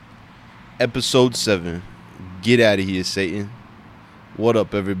Episode 7. Get out of here, Satan. What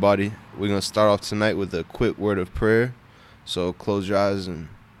up, everybody? We're going to start off tonight with a quick word of prayer. So close your eyes and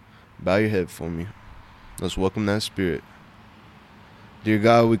bow your head for me. Let's welcome that spirit. Dear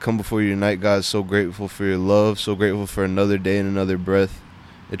God, we come before you tonight, God, so grateful for your love, so grateful for another day and another breath.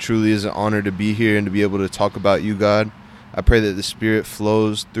 It truly is an honor to be here and to be able to talk about you, God. I pray that the Spirit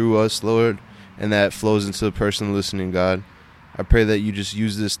flows through us, Lord, and that it flows into the person listening, God. I pray that you just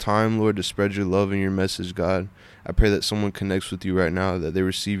use this time, Lord, to spread your love and your message, God. I pray that someone connects with you right now, that they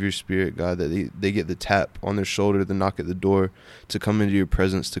receive your Spirit, God, that they get the tap on their shoulder, the knock at the door, to come into your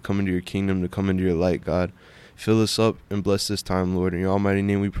presence, to come into your kingdom, to come into your light, God. Fill us up and bless this time, Lord. In your almighty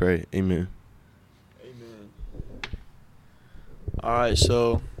name we pray. Amen. Amen. All right,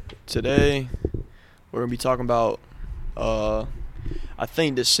 so today we're going to be talking about, I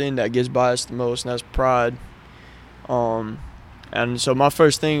think, the sin that gets by us the most, and that's pride. And so my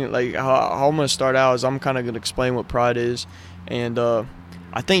first thing, like how I'm going to start out is I'm kind of going to explain what pride is. And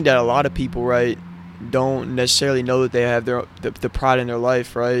I think that a lot of people, right, don't necessarily know that they have the pride in their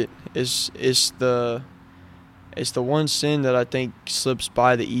life, right? It's the one sin that I think slips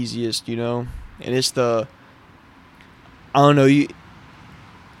by the easiest, you know? And it's I don't know,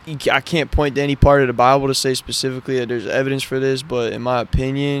 I can't point to any part of the Bible to say specifically that there's evidence for this, but in my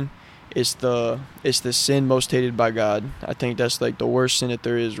opinion, it's the sin most hated by God. I think that's like the worst sin that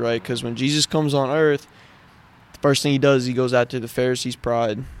there is, right? Because when Jesus comes on earth, the first thing he does, he goes after the Pharisees'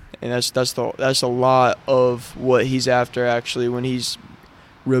 pride, and that's a lot of what he's after actually when he's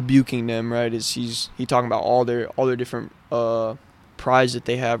rebuking them, right? Is he's talking about all their different prides that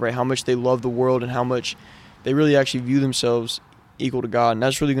they have, right? How much they love the world and how much they really actually view themselves equal to God, and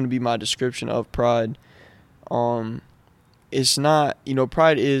that's really going to be my description of pride. It's not,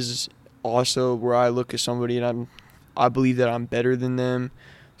 pride is also where I look at somebody and I believe that I'm better than them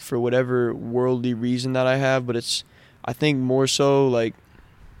for whatever worldly reason that I have, but I think more so like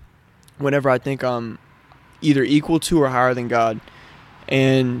whenever I think I'm either equal to or higher than God.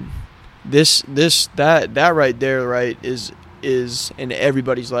 And that right there, right, is in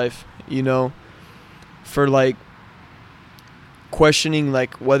everybody's life, for like questioning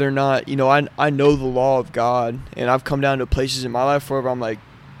like whether or not, I know the law of God, and I've come down to places in my life where I'm like,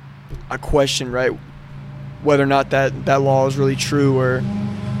 I question, right, whether or not that law is really true, or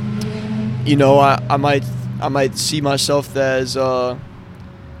I might see myself as like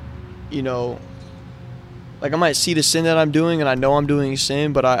I might see the sin that I'm doing and I know I'm doing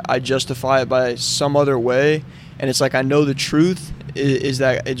sin, but I justify it by some other way, and it's like I know the truth is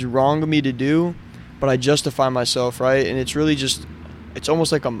that it's wrong of me to do, but I justify myself, right? And it's really just, it's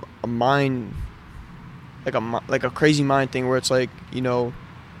almost like a mind, like a crazy mind thing where it's like,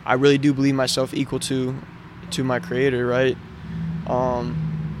 I really do believe myself equal to my Creator, right? I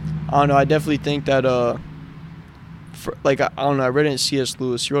don't know. I definitely think that I don't know. I read it in C.S.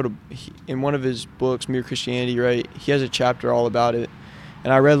 Lewis. He wrote in one of his books, Mere Christianity, right? He has a chapter all about it,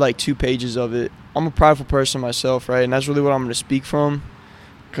 and I read like 2 pages of it. I'm a prideful person myself, right? And that's really what I'm going to speak from,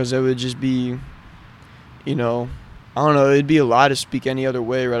 because it would just be, I don't know. It'd be a lie to speak any other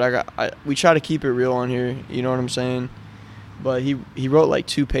way, right? We try to keep it real on here. You know what I'm saying? But he wrote like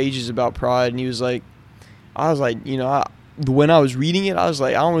 2 pages about pride, and he was like, I was like, when I was reading it, I was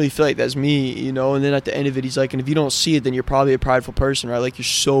like, I don't really feel like that's me, And then at the end of it, he's like, and if you don't see it, then you're probably a prideful person, right? Like, you're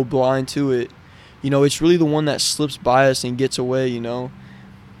so blind to it. It's really the one that slips by us and gets away, And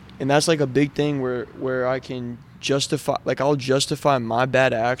that's like a big thing where I can justify, like, I'll justify my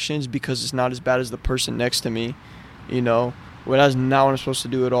bad actions because it's not as bad as the person next to me, When that's not what I'm supposed to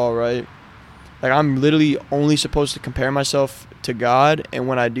do at all, right? Like, I'm literally only supposed to compare myself to God, and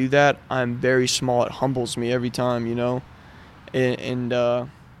when I do that, I'm very small. It humbles me every time, And I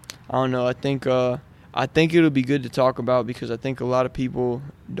don't know. I think it'll be good to talk about, because I think a lot of people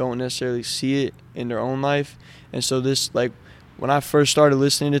don't necessarily see it in their own life. And so this, like, when I first started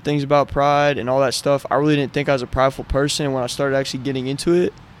listening to things about pride and all that stuff, I really didn't think I was a prideful person. And when I started actually getting into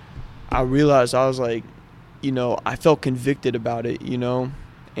it, I realized I was like, I felt convicted about it,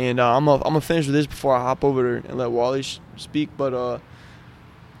 And I'm gonna finish with this before I hop over and let Wally speak. But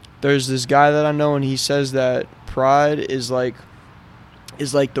there's this guy that I know, and he says that pride is like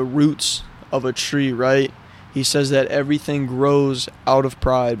the roots of a tree, right? He says that everything grows out of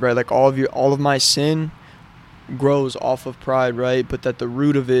pride, right? Like all of my sin grows off of pride, right? But that the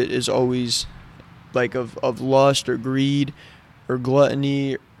root of it is always like of lust or greed or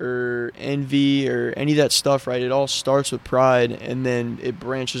gluttony or envy or any of that stuff, right? It all starts with pride, and then it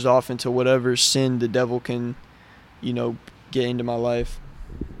branches off into whatever sin the devil can, get into my life.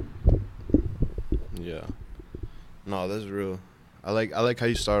 Yeah. No, that's real. I like how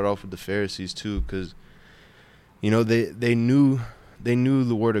you started off with the Pharisees too, because they knew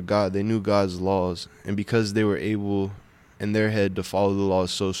the word of God, they knew God's laws, and because they were able in their head to follow the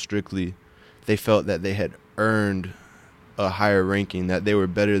laws so strictly, they felt that they had earned a higher ranking, that they were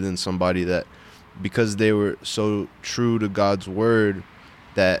better than somebody, that because they were so true to God's word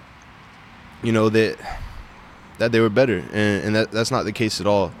that that they were better, and that's not the case at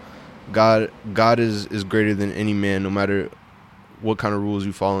all. God is greater than any man, no matter what kind of rules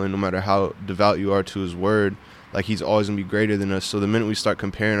you follow, and no matter how devout you are to his word. Like, he's always gonna be greater than us. So the minute we start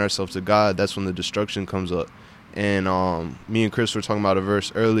comparing ourselves to God, that's when the destruction comes up. And me and Chris were talking about a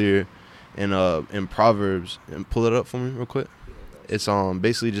verse earlier in Proverbs, and pull it up for me real quick. It's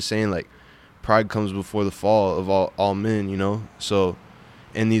basically just saying, like, pride comes before the fall of all men, So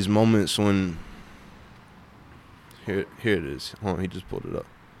in these moments when here it is. Hold on, he just pulled it up.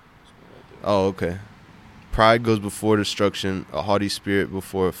 Oh, okay. Pride goes before destruction, a haughty spirit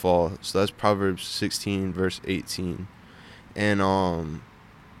before a fall. So that's Proverbs 16, verse 18. And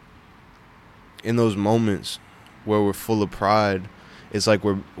in those moments where we're full of pride, it's like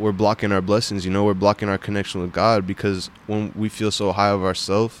we're blocking our blessings, we're blocking our connection with God, because when we feel so high of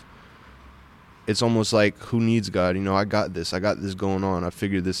ourselves, it's almost like, who needs God? I got this going on. I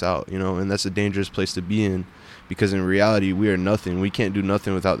figured this out, and that's a dangerous place to be in, because in reality, we are nothing. We can't do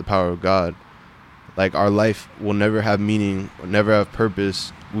nothing without the power of God. Like, our life will never have meaning, never have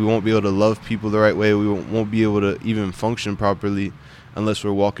purpose. We won't be able to love people the right way. We won't be able to even function properly unless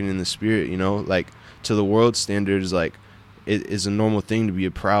we're walking in the Spirit, Like, to the world standards, like, it is a normal thing to be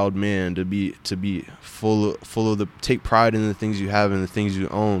a proud man, to be full of take pride in the things you have and the things you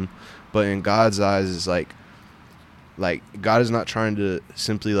own. But in God's eyes, it's like God is not trying to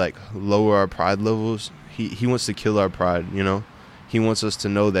simply, like, lower our pride levels. He wants to kill our pride, He wants us to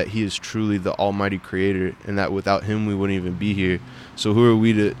know that he is truly the almighty creator, and that without him we wouldn't even be here. So who are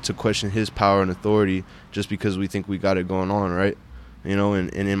we to question his power and authority just because we think we got it going on, right? And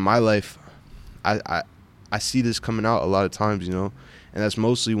in my life, I see this coming out a lot of times, and that's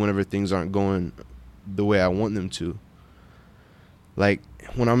mostly whenever things aren't going the way I want them to. Like,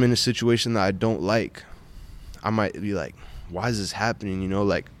 when I'm in a situation that I don't like, I might be like, why is this happening?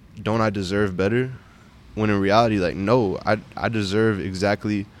 Like, don't I deserve better? When in reality, like, no, I deserve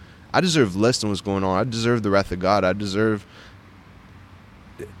less than what's going on. I deserve the wrath of God. I deserve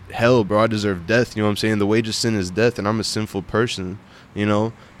hell, bro. I deserve death. You know what I'm saying? The wage of sin is death, and I'm a sinful person,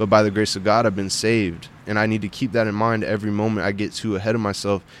 But by the grace of God, I've been saved. And I need to keep that in mind every moment I get too ahead of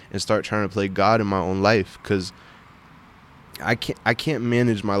myself and start trying to play God in my own life, because I can't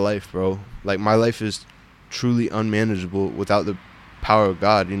manage my life, bro. Like, my life is truly unmanageable without the power of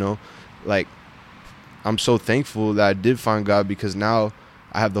God, Like, I'm so thankful that I did find God, because now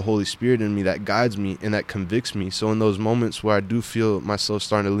I have the Holy Spirit in me that guides me and that convicts me. So in those moments where I do feel myself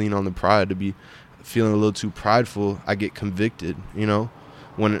starting to lean on the pride, to be feeling a little too prideful, I get convicted,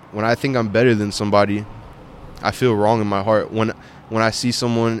 When I think I'm better than somebody, I feel wrong in my heart. When I see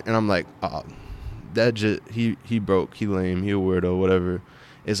someone and I'm like, that just he broke, he lame, he a weirdo, whatever.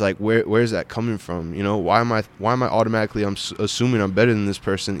 It's like, where's that coming from? Why am I automatically assuming I'm better than this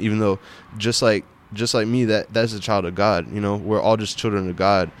person, even though just like me, that's a child of God. We're all just children of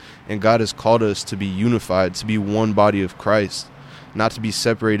God, and God has called us to be unified, to be one body of Christ, not to be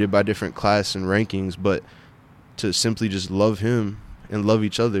separated by different class and rankings, but to simply just love him and love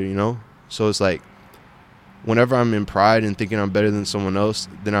each other, So it's like, whenever I'm in pride and thinking I'm better than someone else,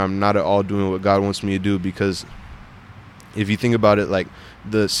 then I'm not at all doing what God wants me to do. Because if you think about it, like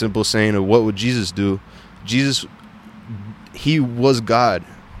the simple saying of what would Jesus do? Jesus, he was God.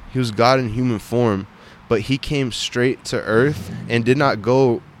 He was God in human form, but he came straight to earth and did not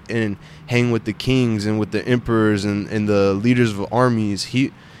go and hang with the kings and with the emperors and the leaders of armies.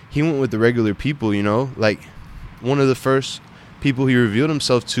 He went with the regular people, Like, one of the first people he revealed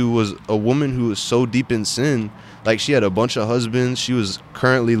himself to was a woman who was so deep in sin. Like, she had a bunch of husbands. She was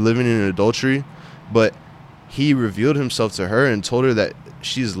currently living in adultery, but he revealed himself to her and told her that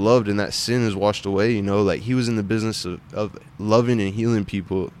she's loved and that sin is washed away. Like, he was in the business of loving and healing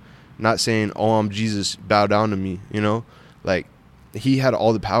people, not saying, oh, I'm Jesus, bow down to me. Like, he had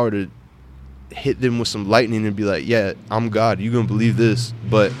all the power to hit them with some lightning and be like, yeah, I'm God, you gonna believe this.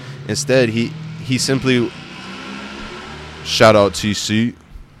 But instead, he simply, shout out TC,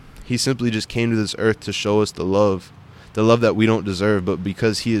 he simply just came to this earth to show us the love that we don't deserve. But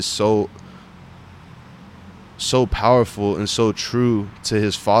because he is so powerful and so true to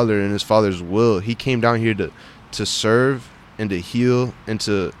his Father and his Father's will, he came down here to serve and to heal and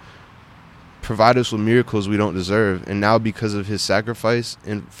to provide us with miracles we don't deserve. And now, because of his sacrifice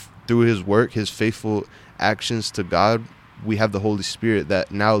and through his work, his faithful actions to God, we have the Holy Spirit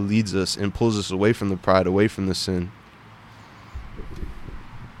that now leads us and pulls us away from the pride, away from the sin.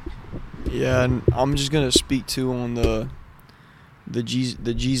 Yeah, and I'm just gonna speak to on the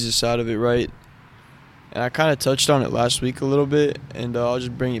Jesus side of it, right? And I kind of touched on it last week a little bit, and I'll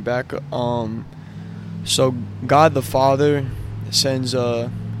just bring it back. So God the Father sends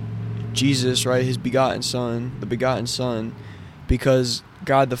Jesus, right, his begotten Son, the begotten Son, because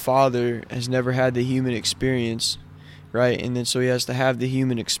God the Father has never had the human experience, right? And then so he has to have the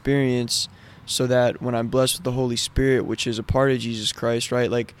human experience so that when I'm blessed with the Holy Spirit, which is a part of Jesus Christ,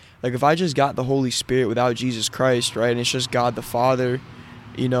 right? Like if I just got the Holy Spirit without Jesus Christ, right, and it's just God the Father,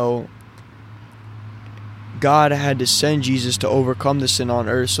 you know, God had to send Jesus to overcome the sin on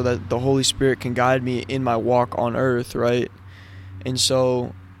earth so that the Holy Spirit can guide me in my walk on earth, right? And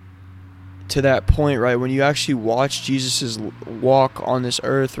so to that point, right, when you actually watch Jesus's walk on this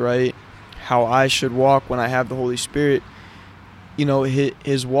earth, right, how I should walk when I have the Holy Spirit, you know,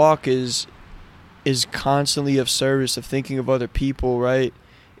 his walk is constantly of service, of thinking of other people, right?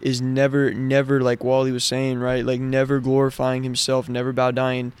 Is never like Wally was saying, right? Like never glorifying himself, never bow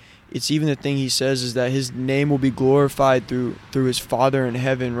down. It's even the thing he says is that his name will be glorified through his Father in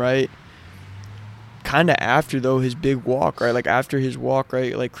heaven, right? Kind of after, though, his big walk, right? Like after his walk,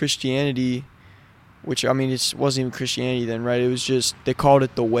 right? Like Christianity, which, I mean, it wasn't even Christianity then, right? It was just, they called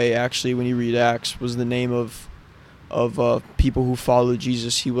it the way, actually, when you read Acts, was the name of people who follow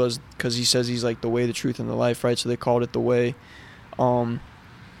Jesus. He was, because he says he's like the way, the truth, and the life, right? So they called it the way.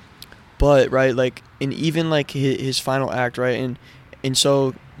 But, right, like, and even like his final act, right? And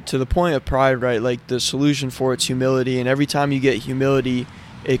so to the point of pride, right, like the solution for it's humility, and every time you get humility,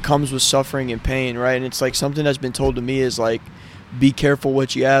 it comes with suffering and pain, right? And it's like something that's been told to me is like, be careful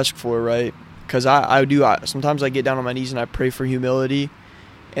what you ask for, right? Because sometimes I get down on my knees and I pray for humility,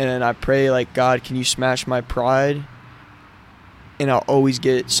 and I pray like, God, can you smash my pride? And I'll always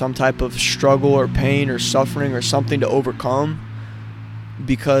get some type of struggle or pain or suffering or something to overcome,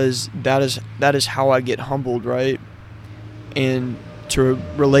 because that is how I get humbled, right? And to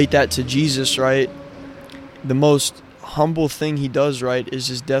relate that to Jesus, right, the most humble thing he does, right, is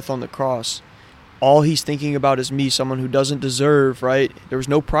his death on the cross. All he's thinking about is me, someone who doesn't deserve, right? There was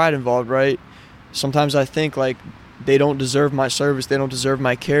no pride involved, right? Sometimes I think like they don't deserve my service, they don't deserve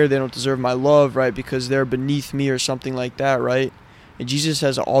my care, they don't deserve my love, right, because they're beneath me or something like that, right? And Jesus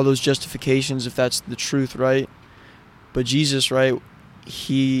has all those justifications if that's the truth, right? But Jesus, right,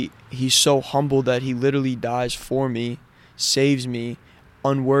 he's so humble that he literally dies for me, saves me,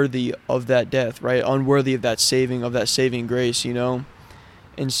 unworthy of that death, right? Unworthy of that saving grace, you know?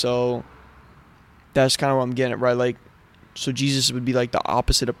 And so that's kind of what I'm getting at, right? Like, so Jesus would be like the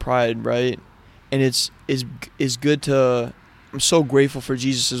opposite of pride, right? And it's good to, I'm so grateful for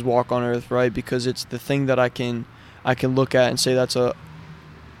Jesus' walk on earth, right? Because it's the thing that I can look at and say that's a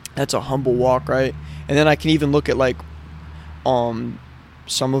humble walk, right? And then I can even look at like some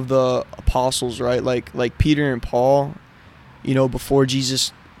of the apostles, right? Like Peter and Paul, you know, before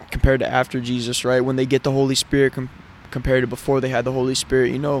Jesus compared to after Jesus, right? When they get the Holy Spirit compared to before they had the Holy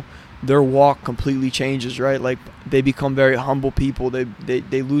Spirit, you know, their walk completely changes, right? Like they become very humble people.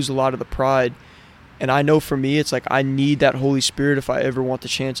 They lose a lot of the pride. And I know for me, it's like I need that Holy Spirit if I ever want the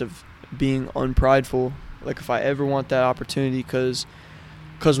chance of being unprideful. Like if I ever want that opportunity, because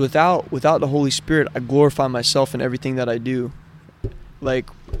without the Holy Spirit, I glorify myself in everything that I do. Like,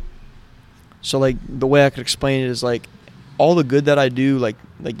 so like the way I could explain it is like all the good that I do, like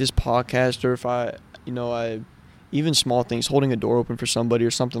this podcast, or if I even small things, holding a door open for somebody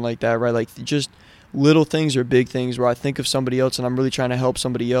or something like that, right? Like just little things or big things where I think of somebody else and I'm really trying to help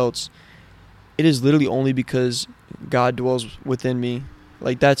somebody else. It is literally only because God dwells within me.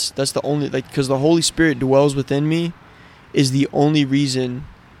 Like that's the only, like, because the Holy Spirit dwells within me is the only reason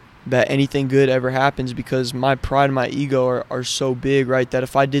that anything good ever happens, because my pride and my ego are so big, right, that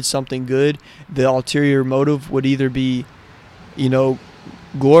if I did something good, the ulterior motive would either be, you know,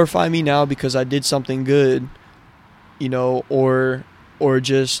 glorify me now because I did something good, you know, or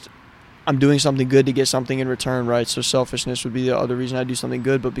just I'm doing something good to get something in return, right? So selfishness would be the other reason I do something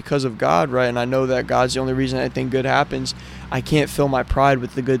good. But because of God, right, and I know that God's the only reason anything good happens, I can't fill my pride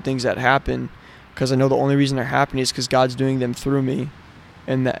with the good things that happen, because I know the only reason they're happening is because God's doing them through me.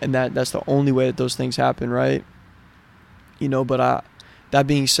 And that's the only way that those things happen, right? You know, but that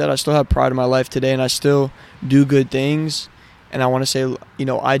being said, I still have pride in my life today, and I still do good things. And I want to say, you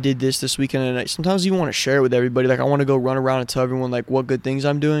know, I did this weekend, and sometimes you want to share it with everybody. Like, I want to go run around and tell everyone, like, what good things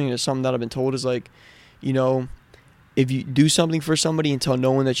I'm doing. And it's something that I've been told is, like, you know, if you do something for somebody and tell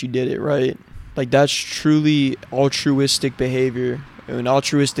no one that you did it, right? Like, that's truly altruistic behavior. And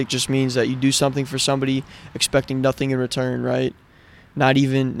altruistic just means that you do something for somebody expecting nothing in return, right? Not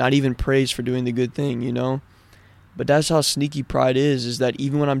even praise for doing the good thing, you know? But that's how sneaky pride is that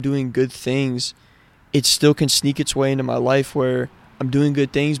even when I'm doing good things, it still can sneak its way into my life where I'm doing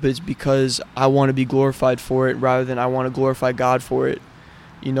good things, but it's because I want to be glorified for it rather than I want to glorify God for it.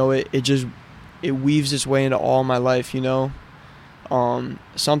 You know, it weaves its way into all my life, you know?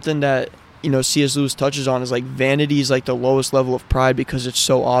 Something that, you know, C.S. Lewis touches on is like vanity is like the lowest level of pride because it's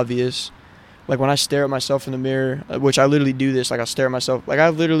so obvious. Like when I stare at myself in the mirror, which I literally do this, like I stare at myself, like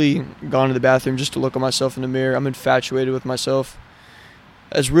I've literally gone to the bathroom just to look at myself in the mirror. I'm infatuated with myself.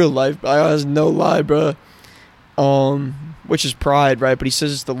 That's real life. That's no lie, bro. Which is pride, right? But he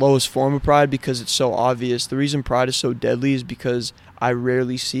says it's the lowest form of pride because it's so obvious. The reason pride is so deadly is because I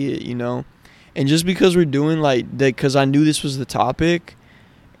rarely see it, you know? And just because we're doing like that, because I knew this was the topic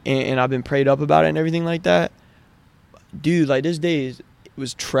and I've been prayed up about it and everything like that, dude, like this day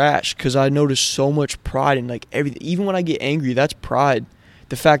was trash because I noticed so much pride in like everything. Even when I get angry, that's pride.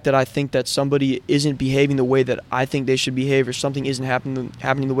 The fact that I think that somebody isn't behaving the way that I think they should behave, or something isn't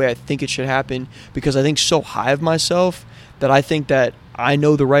happening the way I think it should happen, because I think so high of myself that I think that I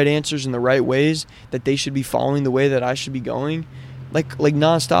know the right answers in the right ways, that they should be following the way that I should be going. Like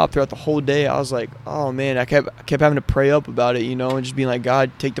nonstop throughout the whole day, I was like, oh man, I kept having to pray up about it, you know, and just being like,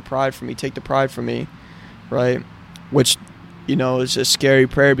 God, take the pride from me, right? Which, you know, is a scary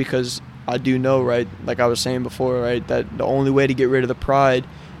prayer because I do know, right, like I was saying before, right, that the only way to get rid of the pride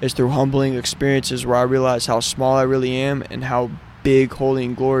is through humbling experiences where I realize how small I really am and how big, holy,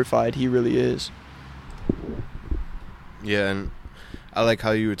 and glorified He really is. Yeah, and I like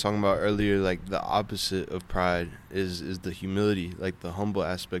how you were talking about earlier, like the opposite of pride is the humility, like the humble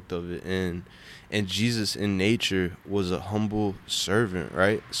aspect of it. And Jesus in nature was a humble servant,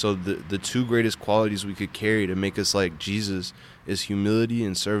 right? So the two greatest qualities we could carry to make us like Jesus is humility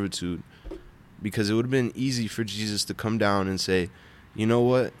and servitude. Because it would have been easy for Jesus to come down and say, you know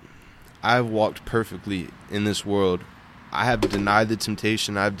what? I've walked perfectly in this world. I have denied the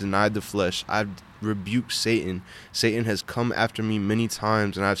temptation. I've denied the flesh. I've rebuked Satan. Satan has come after me many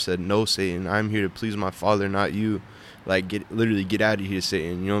times, and I've said, no, Satan, I'm here to please my Father, not you. Like, get out of here,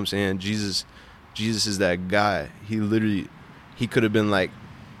 Satan. You know what I'm saying? Jesus is that guy. He could have been like,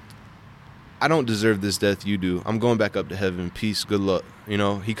 I don't deserve this death you do. I'm going back up to heaven. Peace, good luck. You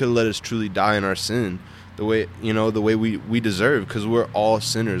know, He could have let us truly die in our sin the way we deserve, because we're all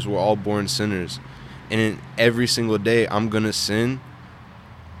sinners. We're all born sinners. And in every single day, I'm going to sin,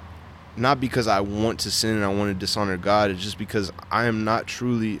 not because I want to sin and I want to dishonor God. It's just because I am not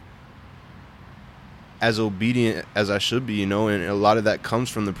truly as obedient as I should be, you know, and a lot of that comes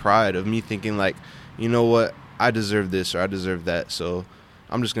from the pride of me thinking like, you know what, I deserve this or I deserve that, so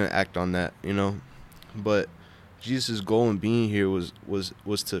I'm just going to act on that, you know. But Jesus' goal in being here was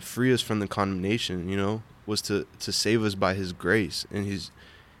to free us from the condemnation, you know, was to save us by His grace and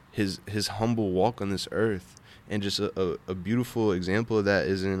his humble walk on this earth. And just a beautiful example of that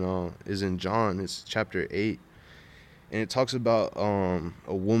is in John. It's chapter 8, and it talks about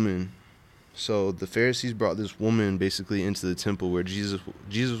a woman. So the Pharisees brought this woman basically into the temple where Jesus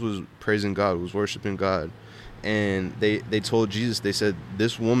was praising God, was worshiping God, and they told Jesus, they said,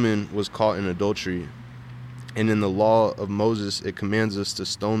 this woman was caught in adultery, and in the law of Moses it commands us to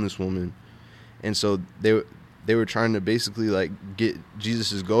stone this woman. And so they were trying to basically like get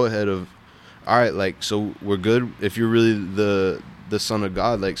Jesus's go ahead of, all right, like, so we're good if you're really the Son of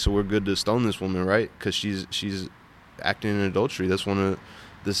God, like, so we're good to stone this woman, right? Because she's acting in adultery. That's one of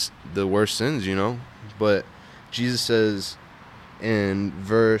the worst sins, you know. But Jesus says in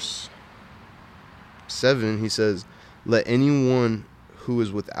verse 7, He says, let anyone who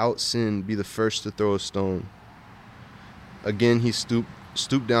is without sin be the first to throw a stone. Again He stooped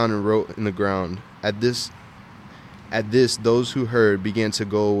down and wrote in the ground. At this, those who heard began to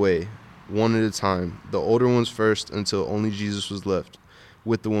go away, one at a time, the older ones first, until only Jesus was left,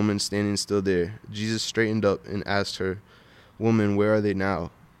 with the woman standing still there. Jesus straightened up and asked her, woman, where are they now?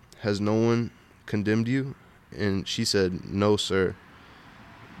 Has no one condemned you? And she said, no, sir.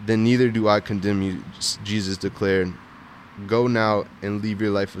 Then neither do I condemn you, Jesus declared. Go now and leave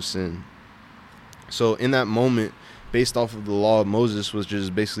your life of sin. So in that moment, based off of the law of Moses, was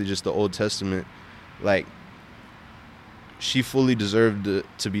just basically just the Old Testament, like, she fully deserved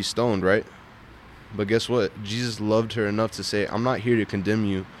to be stoned, right? But guess what? Jesus loved her enough to say, I'm not here to condemn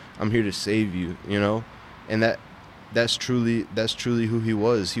you. I'm here to save you, you know? And that's truly who He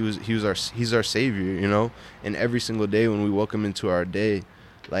was. He's our Savior, you know? And every single day when we welcome Him into our day,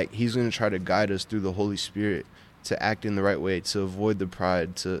 like, He's going to try to guide us through the Holy Spirit to act in the right way, to avoid the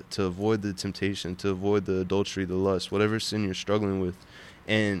pride, to avoid the temptation, to avoid the adultery, the lust, whatever sin you're struggling with.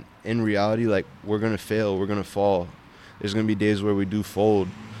 And in reality, like, we're going to fail, we're going to fall. There's going to be days where we do fold.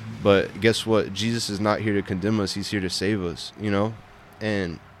 But guess what? Jesus is not here to condemn us. He's here to save us, you know?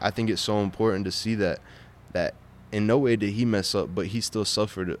 And I think it's so important to see that in no way did he mess up, but he still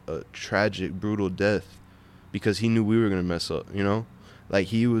suffered a tragic, brutal death because he knew we were going to mess up, you know? Like,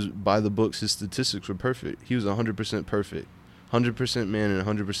 he was, by the books, his statistics were perfect. He was 100% perfect. 100% man and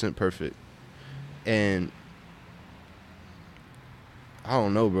 100% perfect. And I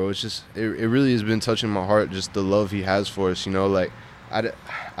don't know, bro. It's just, it really has been touching my heart, just the love he has for us, you know? Like, I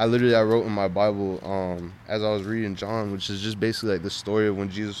wrote in my Bible, as I was reading John, which is just basically like the story of when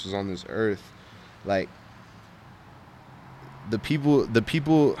Jesus was on this earth. Like, the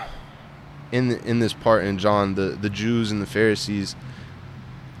people in this part in John, the Jews and the Pharisees,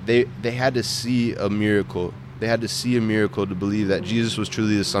 they had to see a miracle. They had to see a miracle to believe that Jesus was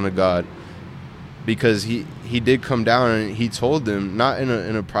truly the Son of God, because he did come down and he told them, not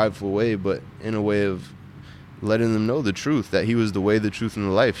in a prideful way, but in a way of letting them know the truth, that he was the way, the truth, and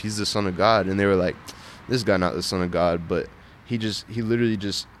the life. He's the Son of God. And they were like, this guy not the Son of God, but he literally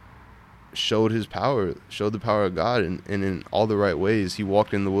just showed his power, showed the power of God, and in all the right ways. He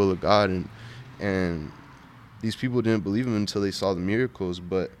walked in the will of God, and these people didn't believe him until they saw the miracles.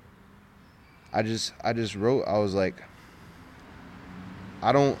 But I just wrote, I was like,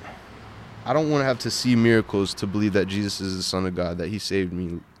 I don't want to have to see miracles to believe that Jesus is the Son of God, that he saved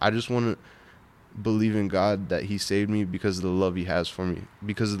me. I just want to believe in God that he saved me because of the love he has for me,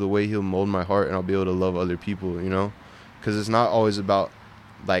 because of the way he'll mold my heart, and I'll be able to love other people, you know? Because it's not always about,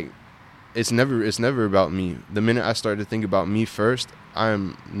 like, it's never about me. The minute I start to think about me first,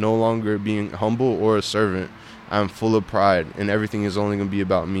 I'm no longer being humble or a servant. I'm full of pride, and everything is only going to be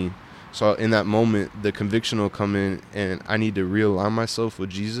about me. So in that moment, the conviction will come in, and I need to realign myself with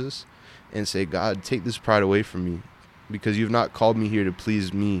Jesus and say, God, take this pride away from me, because you've not called me here to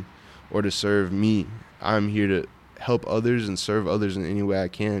please me or to serve me. I'm here to help others and serve others in any way I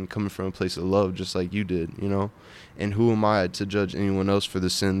can, coming from a place of love, just like you did, you know? And who am I to judge anyone else for the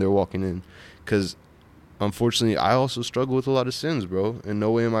sin they're walking in? Because unfortunately, I also struggle with a lot of sins, bro. In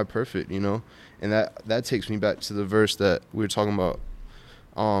no way am I perfect, you know? And that takes me back to the verse that we were talking about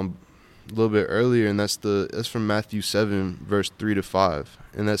a little bit earlier, and that's from Matthew 7, verse 3-5.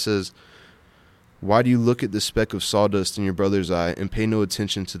 And that says, why do you look at the speck of sawdust in your brother's eye and pay no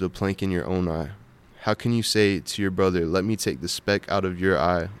attention to the plank in your own eye? How can you say to your brother, let me take the speck out of your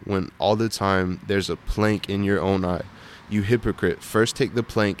eye, when all the time there's a plank in your own eye? You hypocrite, first take the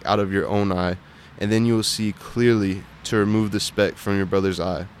plank out of your own eye, and then you will see clearly to remove the speck from your brother's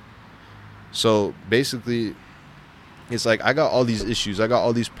eye. So basically, it's like, I got all these issues, I got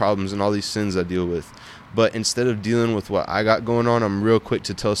all these problems and all these sins I deal with. But instead of dealing with what I got going on, I'm real quick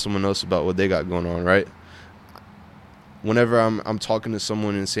to tell someone else about what they got going on, right? Whenever I'm talking to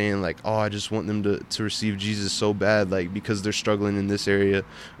someone and saying, like, oh, I just want them to receive Jesus so bad, like, because they're struggling in this area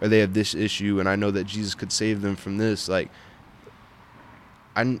or they have this issue, and I know that Jesus could save them from this, like,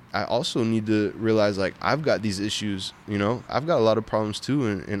 I also need to realize, like, I've got these issues, you know? I've got a lot of problems too,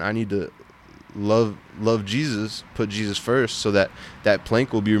 and I need to love Jesus, put Jesus first, so that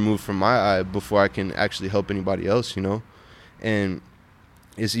plank will be removed from my eye before I can actually help anybody else, you know? And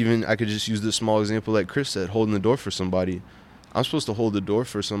it's even, I could just use this small example like Chris said, holding the door for somebody. I'm supposed to hold the door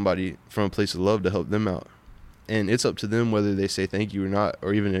for somebody from a place of love to help them out. And it's up to them whether they say thank you or not,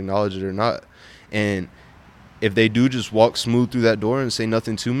 or even acknowledge it or not. And if they do just walk smooth through that door and say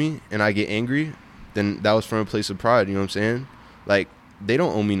nothing to me, and I get angry, then that was from a place of pride, you know what I'm saying? Like, they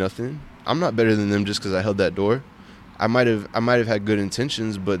don't owe me nothing. I'm not better than them just because I held that door. I might have had good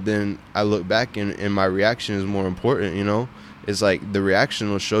intentions, but then I look back and my reaction is more important, you know? It's like the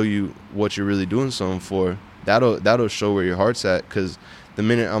reaction will show you what you're really doing something for. That'll show where your heart's at, because the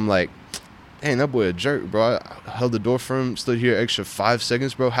minute I'm like, dang, that boy a jerk, bro. I held the door for him, stood here extra 5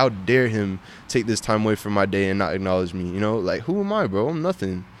 seconds, bro. How dare him take this time away from my day and not acknowledge me, you know? Like, who am I, bro? I'm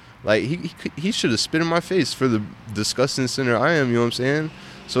nothing. Like, he should have spit in my face for the disgusting sinner I am, you know what I'm saying?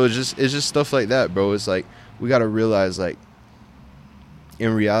 So it's just stuff like that, bro. It's like, we got to realize, like,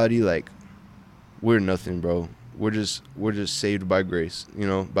 in reality, like, we're nothing, bro. We're just saved by grace, you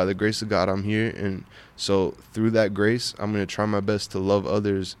know, by the grace of God. I'm here. And so through that grace, I'm going to try my best to love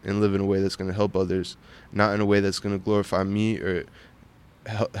others and live in a way that's going to help others, not in a way that's going to glorify me or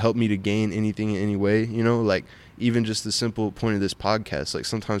help me to gain anything in any way, you know, like even just the simple point of this podcast. Like,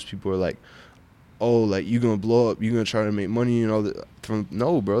 sometimes people are like, oh, like, you gonna blow up, you gonna try to make money and all that.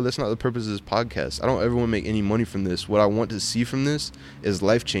 No, bro, that's not the purpose of this podcast. I don't ever want to make any money from this. What I want to see from this is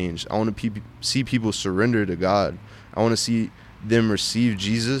life change. I want to see people surrender to God. I want to see them receive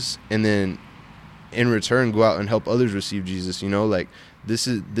Jesus, and then in return go out and help others receive Jesus. You know, like, this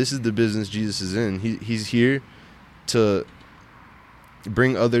is the business Jesus is in. He's here to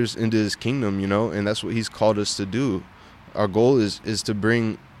bring others into his kingdom, you know, and that's what he's called us to do. Our goal is to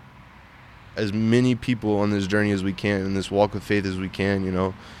bring as many people on this journey as we can, in this walk of faith as we can, you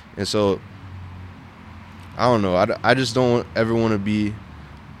know. And so, I don't know. I just don't ever want to be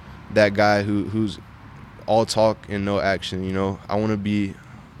that guy who's all talk and no action, you know. I want to be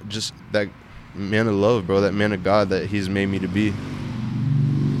just that man of love, bro, that man of God that he's made me to be.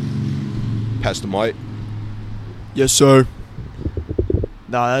 Pastor Mike. Yes, sir.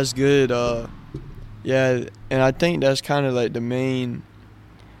 Nah, that's good. Yeah, and I think that's kind of like the main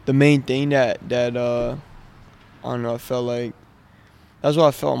thing that I don't know, I felt like that's what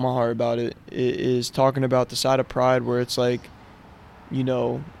I felt in my heart about it is talking about the side of pride where it's like, you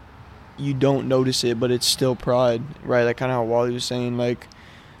know, you don't notice it, but it's still pride, right? Like kind of how Wally was saying, like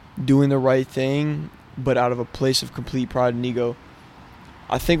doing the right thing, but out of a place of complete pride and ego.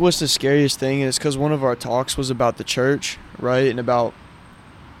 I think what's the scariest thing is because one of our talks was about the church, right? And about,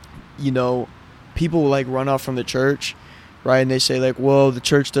 you know, people like run off from the church, right? And they say like, well, the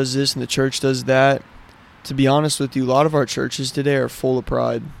church does this and the church does that. To be honest with you, a lot of our churches today are full of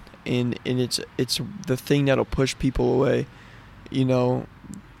pride, and it's the thing that'll push people away, you know,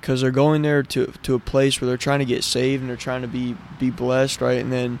 because they're going there to a place where they're trying to get saved and they're trying to be blessed, right?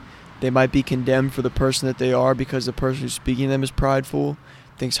 And then they might be condemned for the person that they are because the person who's speaking to them is prideful,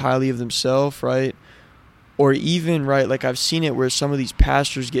 thinks highly of themselves, right? Or even, right, like I've seen it where some of these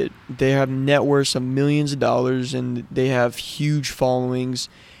pastors they have net worths of millions of dollars and they have huge followings,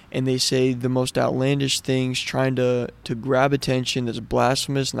 and they say the most outlandish things trying to grab attention that's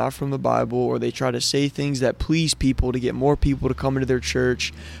blasphemous, not from the Bible, or they try to say things that please people to get more people to come into their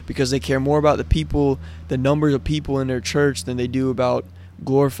church because they care more about the numbers of people in their church than they do about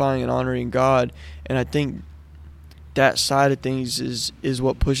glorifying and honoring God. And I think that side of things is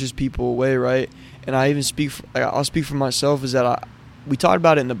what pushes people away, right? And I even I'll speak for myself, is that we talked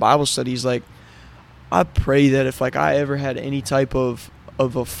about it in the Bible studies. Like, I pray that if like I ever had any type of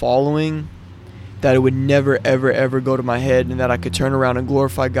a following, that it would never ever ever go to my head, and that I could turn around and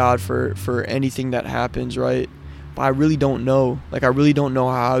glorify God for anything that happens, right? But I really don't know. Like, I really don't know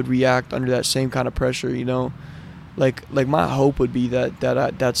how I would react under that same kind of pressure, you know? Like my hope would be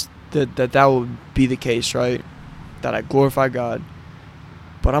that would be the case, right? That I glorify God.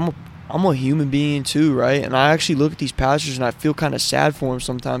 But I'm a human being too, right? And I actually look at these pastors and I feel kind of sad for them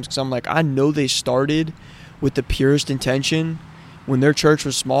sometimes, because I'm like, I know they started with the purest intention. When their church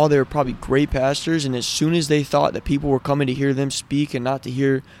was small, they were probably great pastors, and as soon as they thought that people were coming to hear them speak and not to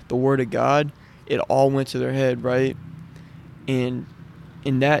hear the word of God, it all went to their head, right? And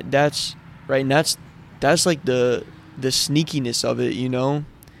that's right, and that's like the sneakiness of it, you know,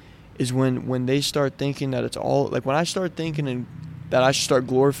 is when they start thinking that it's all, like when I start thinking that I should start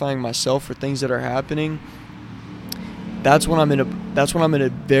glorifying myself for things that are happening, that's when I'm in a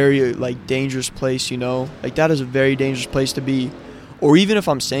very like dangerous place, you know? Like, that is a very dangerous place to be. Or even if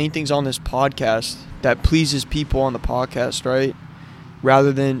I'm saying things on this podcast that pleases people on the podcast, right?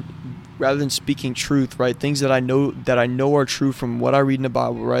 Rather than speaking truth, right? Things that I know are true from what I read in the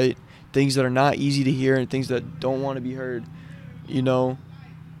Bible, right? Things that are not easy to hear and things that don't want to be heard, you know?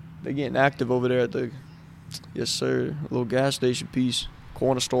 They're getting active over there at the, yes sir, a little gas station piece,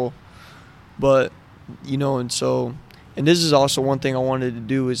 corner store. But, you know, and this is also one thing I wanted to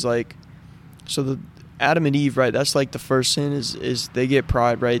do is like, so the Adam and Eve, right? That's like the first sin is they get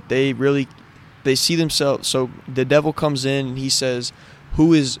pride, right? They see themselves. So the devil comes in and he says,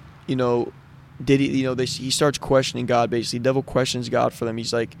 who is, you know, did he, you know, he starts questioning God, basically. The devil questions God for them.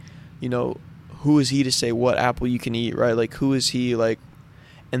 He's like, you know, who is he to say what apple you can eat, right? Like, who is he, like,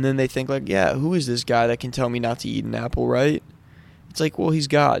 and then they think like, yeah, who is this guy that can tell me not to eat an apple, right? It's like, well, he's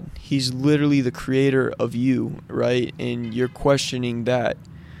God. He's literally the creator of you, right? And you're questioning that,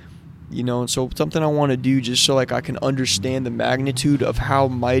 you know? And so something I want to do just so like I can understand the magnitude of how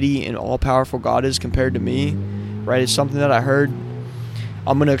mighty and all-powerful God is compared to me, right? It's something that I heard.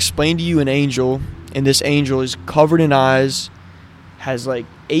 I'm going to explain to you an angel, and this angel is covered in eyes, has like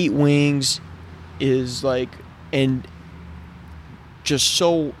 8 wings, is like, and just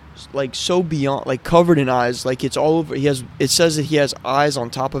so beyond, like covered in eyes, like it's all over. It says that he has eyes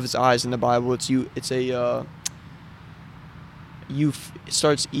on top of his eyes in the Bible. It starts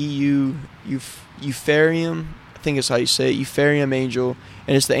Eupharium. I think it's how you say it, Eupharium angel,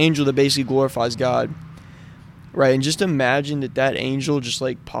 and it's the angel that basically glorifies God. Right, and just imagine that angel just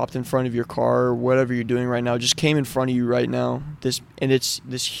like popped in front of your car or whatever you're doing right now, just came in front of you right now. It's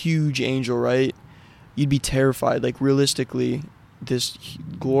this huge angel, right? You'd be terrified, like realistically, this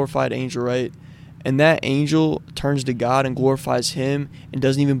glorified angel, right? And that angel turns to God and glorifies him and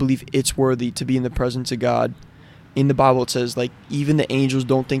doesn't even believe it's worthy to be in the presence of God. In the Bible it says, like, even the angels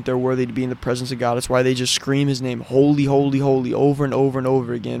don't think they're worthy to be in the presence of God. That's why they just scream his name, holy, holy, holy, over and over and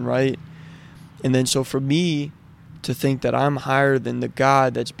over again, right? And then so for me to think that I'm higher than the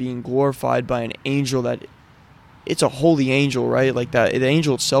God that's being glorified by an angel, that it's a holy angel, right? Like that, the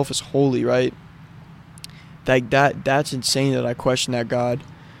angel itself is holy, right? Like that's insane that I question that God.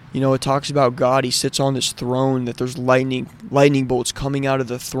 You know, it talks about God, he sits on this throne, that there's lightning bolts coming out of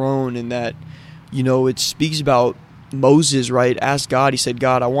the throne, and that, you know, it speaks about Moses, right? Asked God, he said,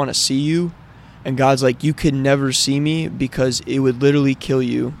 God, I want to see you. And God's like, you could never see me because it would literally kill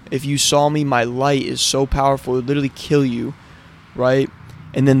you. If you saw me, my light is so powerful, it would literally kill you, right?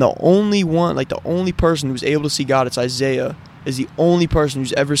 And then the only one, like the only person who's able to see God, it's Isaiah, is the only person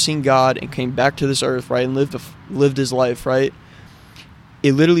who's ever seen God and came back to this earth, right? And lived his life, right?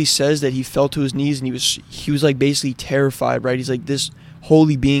 It literally says that he fell to his knees and he was like basically terrified, right? He's like, this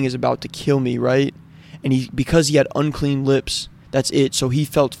holy being is about to kill me, right? And because he had unclean lips, that's it. So he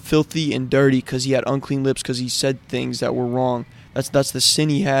felt filthy and dirty because he had unclean lips, because he said things that were wrong. That's the sin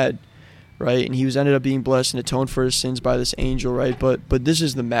he had, right? And he ended up being blessed and atoned for his sins by this angel, right? But this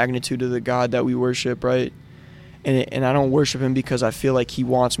is the magnitude of the God that we worship, right? And I don't worship him because I feel like he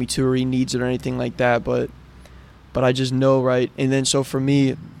wants me to or he needs it or anything like that, but I just know, right? And then so for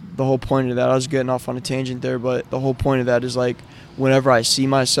me, the whole point of that, I was getting off on a tangent there, but the whole point of that is like, whenever I see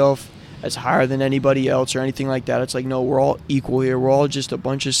myself as higher than anybody else or anything like that, it's like, no, we're all equal here. We're all just a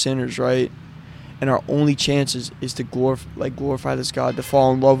bunch of sinners, right? And our only chance is to glorify this God, to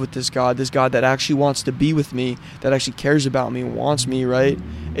fall in love with this God that actually wants to be with me, that actually cares about me and wants me, right?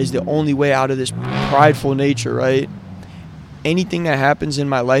 Is the only way out of this prideful nature, right? Anything that happens in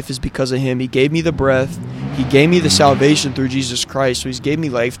my life is because of him. He gave me the breath. He gave me the salvation through Jesus Christ. So he's gave me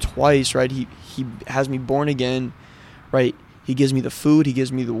life twice, right? He has me born again, right? He gives me the food. He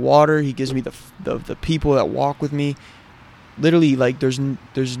gives me the water. He gives me the people that walk with me. Literally, like,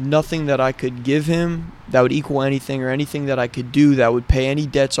 there's nothing that I could give him that would equal anything, or anything that I could do that would pay any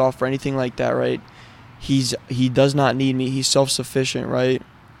debts off or anything like that, right? He does not need me. He's self-sufficient, right?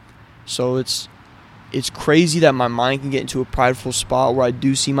 So it's crazy that my mind can get into a prideful spot where I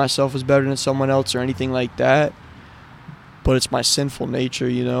do see myself as better than someone else or anything like that. But it's my sinful nature,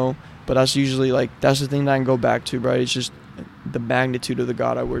 you know? But that's usually, like, that's the thing that I can go back to, right? It's just the magnitude of the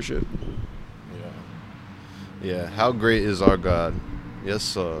God I worship. Yeah, how great is our God? Yes,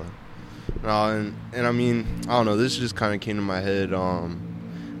 sir. And I mean, I don't know, this just kind of came to my head.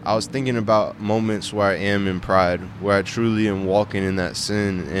 I was thinking about moments where I am in pride, where I truly am walking in that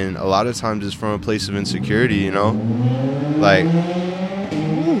sin, and a lot of times it's from a place of insecurity, you know? Like,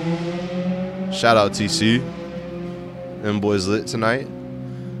 shout out TC. Them boys lit tonight.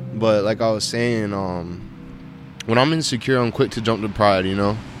 But like I was saying, when I'm insecure, I'm quick to jump to pride, you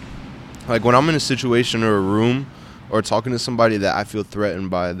know? Like, when I'm in a situation or a room or talking to somebody that I feel threatened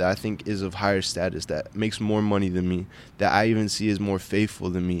by, that I think is of higher status, that makes more money than me, that I even see as more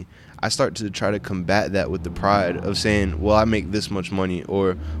faithful than me, I start to try to combat that with the pride of saying, well, I make this much money,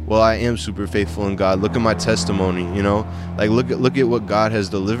 or, well, I am super faithful in God. Look at my testimony, you know? Like, look at what God has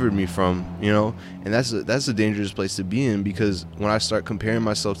delivered me from, you know? And that's a dangerous place to be in, because when I start comparing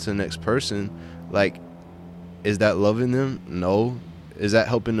myself to the next person, like, is that loving them? No. Is that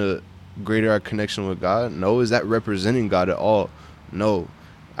helping to greater our connection with God? No. Is that representing God at all? No.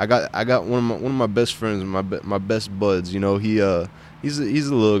 I got one of my best friends, my best buds, you know. He's a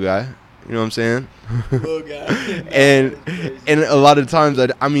little guy, you know what I'm saying? Little guy. and a lot of times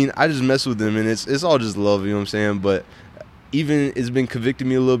I just mess with him, and it's all just love, you know what I'm saying? But even it's been convicting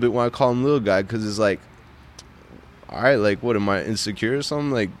me a little bit when I call him little guy, because it's like, all right, like, what, am I insecure or something?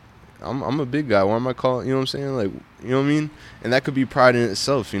 Like, I'm a big guy. Why am I calling? You know what I'm saying? Like, you know what I mean? And that could be pride in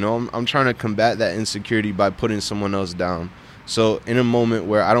itself. You know, I'm trying to combat that insecurity by putting someone else down. So in a moment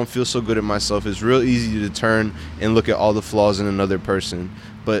where I don't feel so good at myself, it's real easy to turn and look at all the flaws in another person.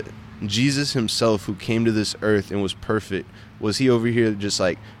 But Jesus himself, who came to this earth and was perfect, was he over here just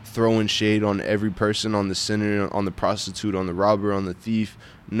like throwing shade on every person, on the sinner, on the prostitute, on the robber, on the thief?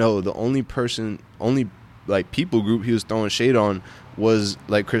 No, the only like people group he was throwing shade on was,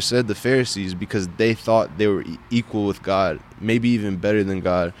 like Chris said, the Pharisees, because they thought they were equal with God, maybe even better than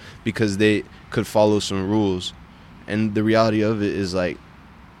God, because they could follow some rules. And the reality of it is, like,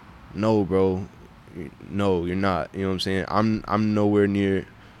 no, bro, no, you're not. You know what I'm saying? I'm nowhere near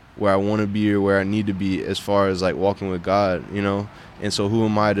where I want to be or where I need to be as far as like walking with God, you know? And so who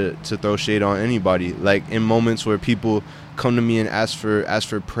am I to throw shade on anybody? Like in moments where people come to me and ask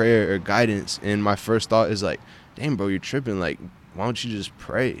for prayer or guidance, and my first thought is like, damn, bro, you're tripping. Like, why don't you just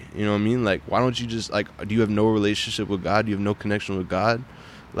pray? You know what I mean? Like, why don't you just, like, do you have no relationship with God? Do you have no connection with God?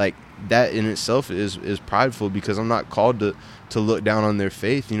 Like, that in itself is prideful, because I'm not called to look down on their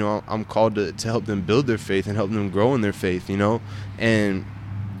faith. You know, I'm called to help them build their faith and help them grow in their faith, you know? And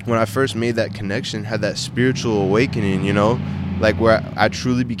when I first made that connection, had that spiritual awakening, you know, like where I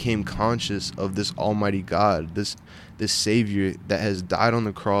truly became conscious of this almighty God, this Savior that has died on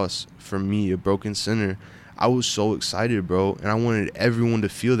the cross for me, a broken sinner. I was so excited, bro, and I wanted everyone to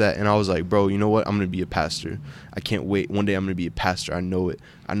feel that. And I was like, bro, you know what? I'm going to be a pastor. I can't wait. One day I'm going to be a pastor. I know it.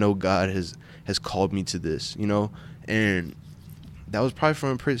 I know God has called me to this, you know? And that was probably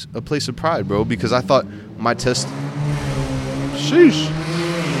from a place of pride, bro, because I thought my sheesh.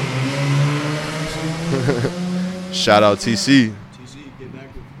 Shout out TC. Get back.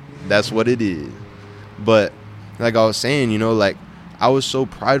 That's what it is. But like I was saying, you know, like I was so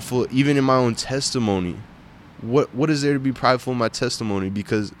prideful even in my own testimony. What is there to be prideful in my testimony?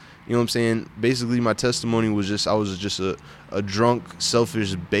 Because, you know what I'm saying, basically my testimony was I was just a drunk,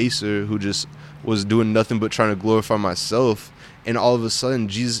 selfish baser who just was doing nothing but trying to glorify myself. And all of a sudden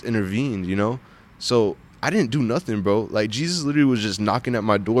Jesus intervened, you know? So I didn't do nothing, bro. Like, Jesus literally was just knocking at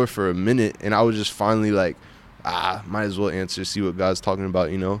my door for a minute, and I was just finally like, might as well answer, see what God's talking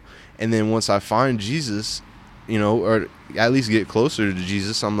about, you know? And then once I find Jesus, you know, or at least get closer to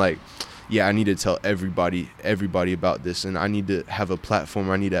Jesus, I'm like, yeah, I need to tell everybody about this, and I need to have a platform,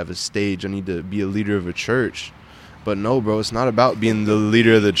 I need to have a stage, I need to be a leader of a church. But no, bro, it's not about being the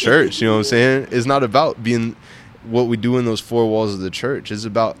leader of the church, you know what I'm saying? It's not about being what we do in those four walls of the church. It's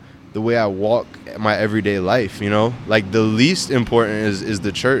about the way I walk my everyday life, you know? Like, the least important is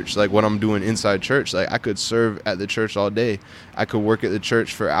the church, like what I'm doing inside church. Like, I could serve at the church all day. I could work at the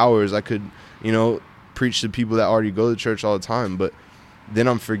church for hours. I could, you know, preach to people that already go to church all the time. But then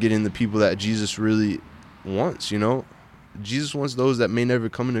I'm forgetting the people that Jesus really wants, you know? Jesus wants those that may never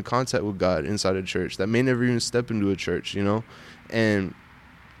come into contact with God inside a church, that may never even step into a church, you know? And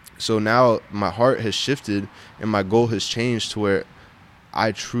so now my heart has shifted and my goal has changed to where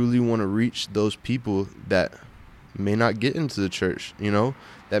I truly want to reach those people that may not get into the church, you know,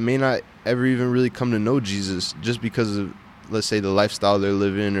 that may not ever even really come to know Jesus just because of, let's say, the lifestyle they're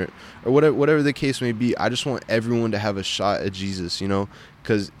living or whatever the case may be. I just want everyone to have a shot at Jesus, you know,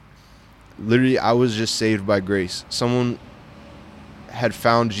 because literally I was just saved by grace. Someone had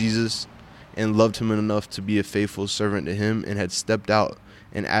found Jesus and loved him enough to be a faithful servant to him and had stepped out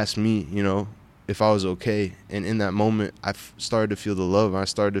and asked me, you know, if I was okay. And in that moment, I started to feel the love. I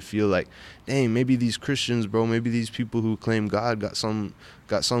started to feel like, dang, maybe these Christians, bro, maybe these people who claim God got something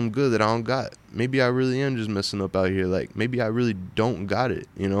good that I don't got. Maybe I really am just messing up out here. Like, maybe I really don't got it,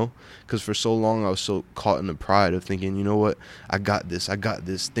 you know? Because for so long, I was so caught in the pride of thinking, you know what? I got this.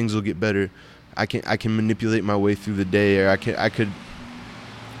 Things will get better. I can manipulate my way through the day, or I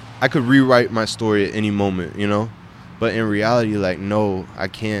could rewrite my story at any moment, you know? But in reality, like, no, I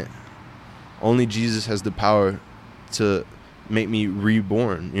can't. Only Jesus has the power to make me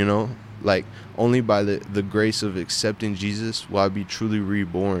reborn, you know? Like, only by the grace of accepting Jesus will I be truly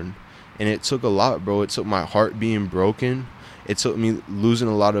reborn. And it took a lot, bro. It took my heart being broken. It took me losing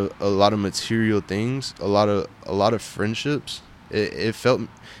a lot of material things, a lot of friendships. It felt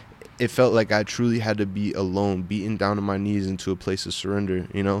like I truly had to be alone, beaten down to my knees into a place of surrender,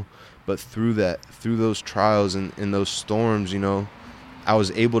 you know? But through those trials and those storms, you know, I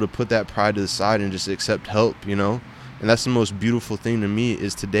was able to put that pride to the side and just accept help, you know? And that's the most beautiful thing to me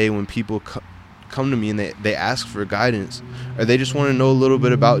is today when people come to me and they ask for guidance, or they just want to know a little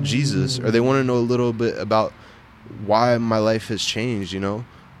bit about Jesus, or they want to know a little bit about why my life has changed, you know?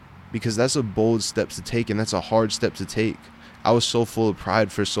 Because that's a bold step to take, and that's a hard step to take. I was so full of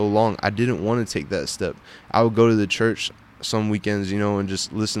pride for so long. I didn't want to take that step. I would go to the church some weekends, you know, and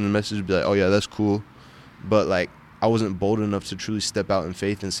just listen to the message and be like, oh yeah, that's cool. But like, I wasn't bold enough to truly step out in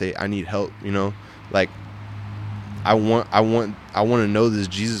faith and say, I need help, you know? Like, I want to know this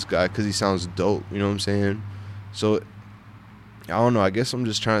Jesus guy because he sounds dope, you know what I'm saying? So, I don't know, I guess I'm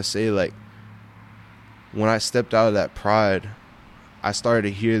just trying to say, like, when I stepped out of that pride, I started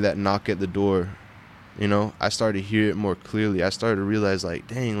to hear that knock at the door, you know? I started to hear it more clearly. I started to realize, like,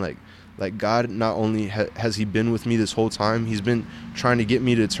 dang, like God, not only has he been with me this whole time, he's been trying to get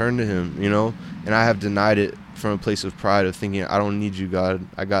me to turn to him, you know? And I have denied it from a place of pride of thinking, I don't need you, God,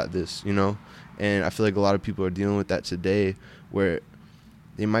 I got this, you know? And I feel like a lot of people are dealing with that today, where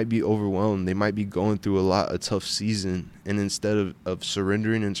They might be overwhelmed. They might be going through a tough season. And instead of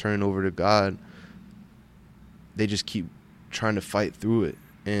surrendering and turning over to God, they just keep trying to fight through it.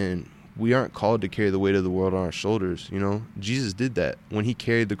 And we aren't called to carry the weight of the world on our shoulders, you know? Jesus did that. When he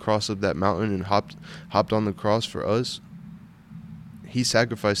carried the cross up that mountain and hopped on the cross for us, he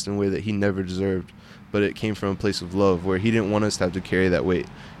sacrificed in a way that he never deserved. But it came from a place of love, where he didn't want us to have to carry that weight.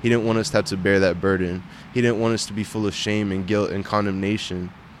 He didn't want us to have to bear that burden. He didn't want us to be full of shame and guilt and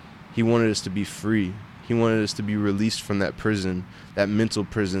condemnation. He wanted us to be free. He wanted us to be released from that prison, that mental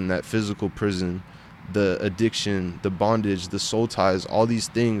prison, that physical prison, the addiction, the bondage, the soul ties, all these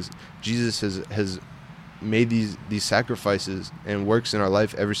things. Jesus has made these sacrifices and works in our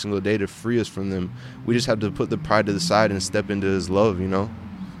life every single day to free us from them. We just have to put the pride to the side and step into his love, you know?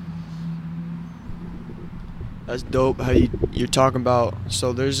 That's dope how you're talking about.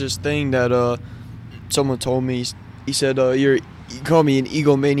 So there's this thing that someone told me. He said, you called me an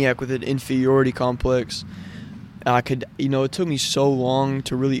egomaniac with an inferiority complex. And it took me so long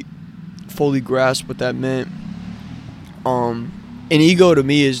to really fully grasp what that meant. An ego to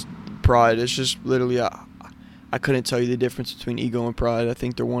me is pride. It's just literally, I couldn't tell you the difference between ego and pride. I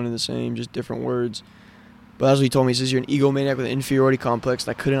think they're one and the same, just different words. But that's what he told me. He says, you're an egomaniac with an inferiority complex.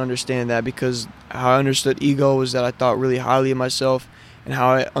 And I couldn't understand that, because how I understood ego was that I thought really highly of myself, and how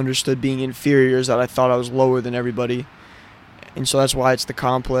I understood being inferior is that I thought I was lower than everybody. And so that's why it's the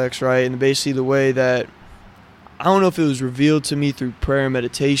complex, right? And basically the way that, I don't know if it was revealed to me through prayer and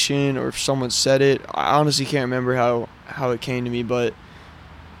meditation, or if someone said it. I honestly can't remember how it came to me, but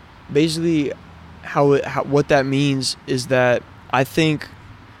basically what that means is that I think,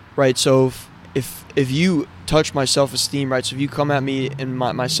 right, so if you touch my self-esteem, right, so if you come at me and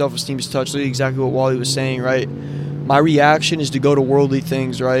my self-esteem is touched, exactly what Wally was saying, right, my reaction is to go to worldly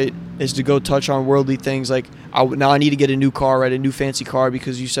things, right, is to go touch on worldly things, like, now I need to get a new car, right, a new fancy car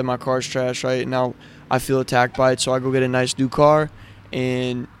because you said my car's trash, right, and now I feel attacked by it, so I go get a nice new car,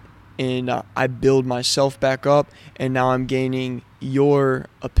 and I build myself back up, and now I'm gaining your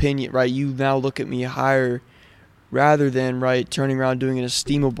opinion, right, you now look at me higher, rather than, right, turning around doing an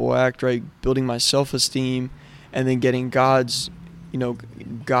esteemable act, right, building my self-esteem, and then getting God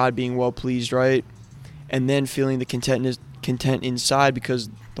being well pleased, right, and then feeling the content inside because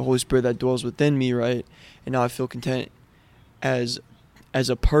the Holy Spirit that dwells within me, right, and now I feel content as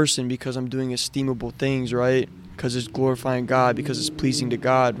a person because I'm doing esteemable things, right, because it's glorifying God, because it's pleasing to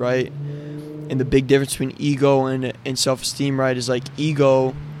God, right, and the big difference between ego and self-esteem, right, is like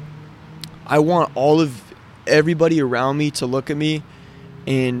ego, I want all of everybody around me to look at me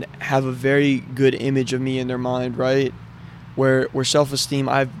and have a very good image of me in their mind, right? Where self-esteem,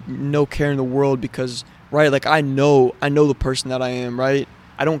 I have no care in the world because, right, like I know the person that I am, right?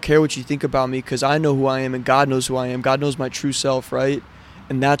 I don't care what you think about me because I know who I am and God knows who I am. God knows my true self, right?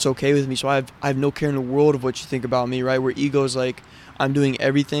 And that's okay with me. So I have no care in the world of what you think about me, right? Where ego is like, I'm doing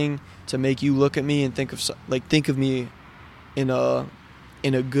everything to make you look at me and think of me in a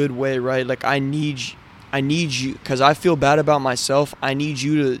good way, right? Like I need you, because I feel bad about myself. I need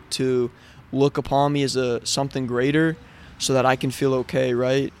you to look upon me as something greater so that I can feel okay,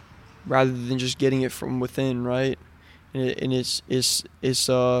 right? Rather than just getting it from within, right? And it's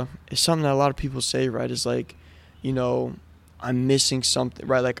something that a lot of people say, right? It's like, I'm missing something,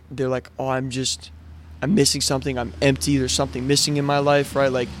 right? Like they're like, oh, I'm missing something. I'm empty. There's something missing in my life,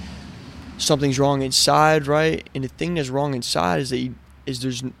 right? Like something's wrong inside, right? And the thing that's wrong inside is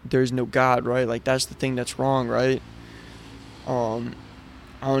that there's no God, right? Like that's the thing that's wrong, right? I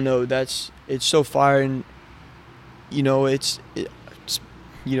don't know. It's so fire, and it's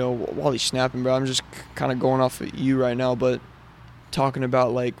Wally's snapping, bro. I'm just kind of going off of you right now, but talking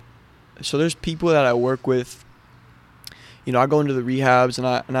about like, so there's people that I work with. I go into the rehabs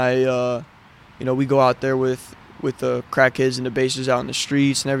and I we go out there with the crackheads and the basers out in the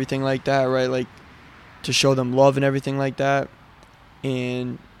streets and everything like that, right? Like to show them love and everything like that.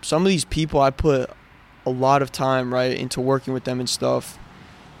 And some of these people, I put a lot of time, right, into working with them and stuff.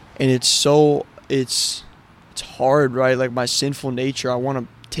 And it's hard, right? Like my sinful nature, I want to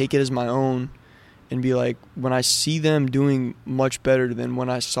take it as my own and be like, when I see them doing much better than when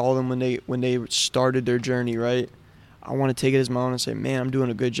I saw them when they started their journey, right? I want to take it as my own and say, man, I'm doing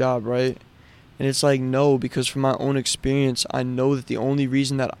a good job, right? And it's like, no, because from my own experience, I know that the only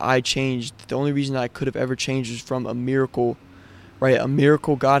reason that I changed, the only reason that I could have ever changed was from a miracle. Right, a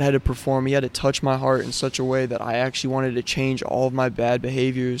miracle God had to perform. He had to touch my heart in such a way that I actually wanted to change all of my bad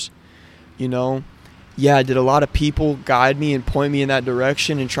behaviors. Yeah, did a lot of people guide me and point me in that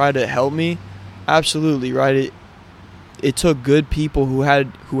direction and try to help me? Absolutely, right? It took good people who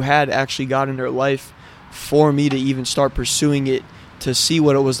had actually God in their life for me to even start pursuing it to see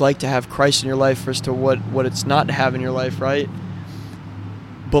what it was like to have Christ in your life versus to what it's not to have in your life, right?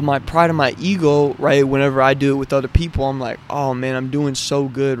 But my pride and my ego, right, whenever I do it with other people, I'm like, oh man, I'm doing so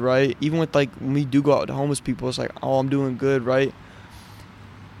good, right? Even with like when we do go out to homeless people, it's like, oh, I'm doing good, right?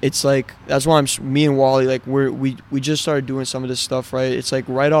 It's like, that's why me and Wally, like we just started doing some of this stuff, right? It's like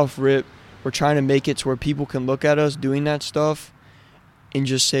right off rip, we're trying to make it to where people can look at us doing that stuff and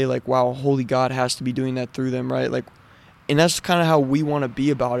just say like, wow, holy God has to be doing that through them, right? Like, and that's kind of how we want to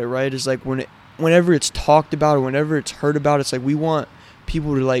be about it, right? It's like whenever it's talked about or whenever it's heard about, it's like we want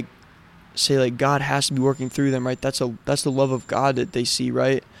people to like say like God has to be working through them, right? That's the love of God that they see,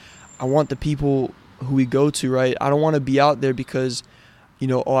 right? I want the people who we go to, right? I don't want to be out there because, you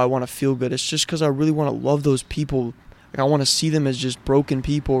know, oh, I want to feel good. It's just because I really want to love those people. Like, I want to see them as just broken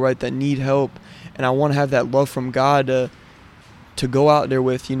people, right, that need help. And I want to have that love from God to go out there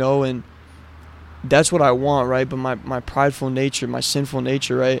with, you know, and that's what I want, right? But my prideful nature, my sinful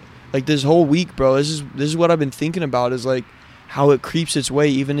nature, right? Like this whole week, bro, this is what I've been thinking about, is like how it creeps its way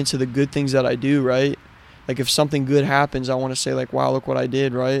even into the good things that I do, right? Like if something good happens, I want to say like, wow, look what I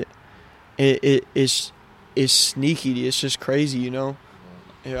did, right? It's sneaky. It's just crazy, you know?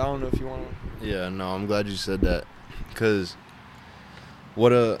 Yeah, I don't know if you want to. Yeah, no, I'm glad you said that, because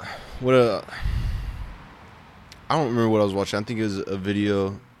what a I don't remember what I was watching. I think it was a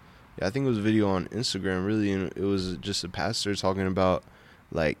video. Yeah, I think it was a video on Instagram, really, and it was just a pastor talking about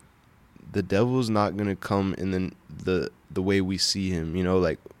like the devil's not gonna come in the way we see him. You know,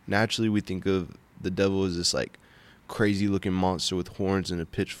 like naturally we think of the devil as this like crazy looking monster with horns and a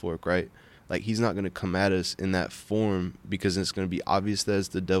pitchfork, right? Like he's not gonna come at us in that form because it's gonna be obvious that it's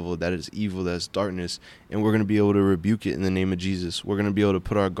the devil, that is evil, that is darkness, and we're gonna be able to rebuke it in the name of Jesus. We're gonna be able to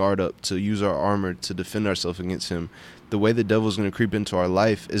put our guard up, to use our armor to defend ourselves against him. The way the devil's going to creep into our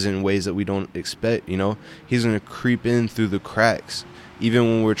life is in ways that we don't expect, you know? He's going to creep in through the cracks. Even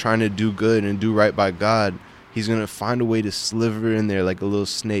when we're trying to do good and do right by God, he's going to find a way to sliver in there like a little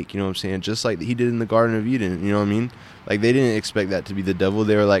snake, you know what I'm saying? Just like he did in the Garden of Eden, you know what I mean? Like they didn't expect that to be the devil.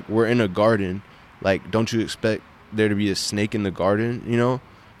 They were like, we're in a garden. Like, don't you expect there to be a snake in the garden, you know?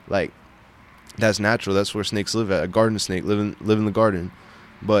 Like, that's natural. That's where snakes live at. A garden snake live in the garden.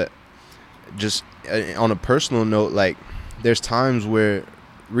 But just on a personal note, like there's times where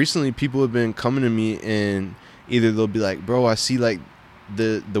recently people have been coming to me and either they'll be like, bro, I see like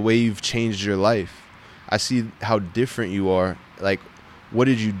the way you've changed your life. I see how different you are. Like, what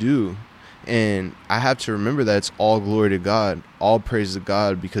did you do? And I have to remember that it's all glory to God, all praise to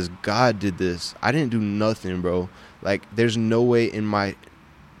God, because God did this. I didn't do nothing, bro. Like, there's no way in my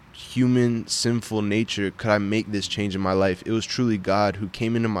human sinful nature could I make this change in my life. It was truly God who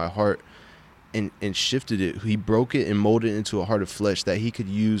came into my heart and shifted it. He broke it and molded it into a heart of flesh that he could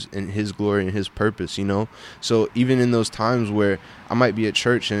use in his glory and his purpose, you know? So even in those times where I might be at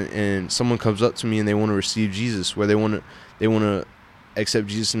church and someone comes up to me and they want to receive Jesus, where they want to accept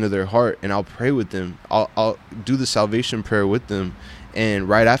Jesus into their heart, and I'll pray with them. I'll do the salvation prayer with them. And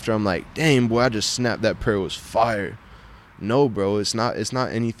right after, I'm like, dang, boy, I just snapped. That prayer was fire. No, bro, it's not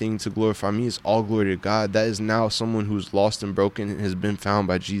anything to glorify me. It's all glory to God. That is now someone who's lost and broken and has been found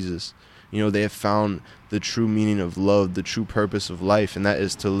by Jesus. You know, they have found the true meaning of love, the true purpose of life, and that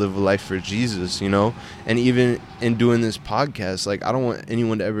is to live a life for Jesus, you know? And even in doing this podcast, like, I don't want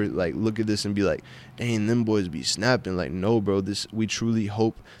anyone to ever, like, look at this and be like, dang, them boys be snapping. Like, no, bro, we truly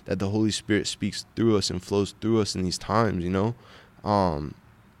hope that the Holy Spirit speaks through us and flows through us in these times, you know?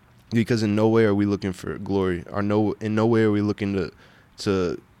 Because in no way are we looking for glory, or in no way are we looking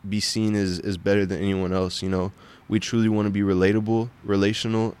to be seen as better than anyone else, you know? We truly want to be relatable,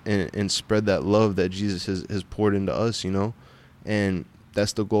 relational, and spread that love that Jesus has poured into us, you know? And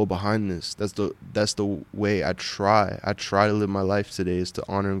that's the goal behind this. That's the way I try to live my life today, is to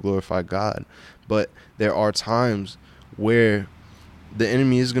honor and glorify God. But there are times where the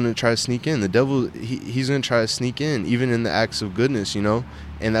enemy is going to try to sneak in. The devil, he's going to try to sneak in, even in the acts of goodness, you know?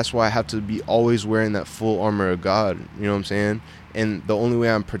 And that's why I have to be always wearing that full armor of God, you know what I'm saying? And the only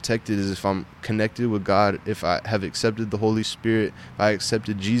way I'm protected is if I'm connected with God, if I have accepted the Holy Spirit, if I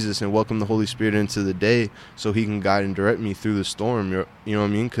accepted Jesus and welcomed the Holy Spirit into the day so he can guide and direct me through the storm, you know what I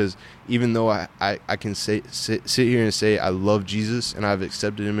mean? Because even though I can sit here and say I love Jesus and I've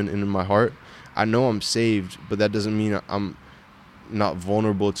accepted him into my heart, I know I'm saved, but that doesn't mean I'm not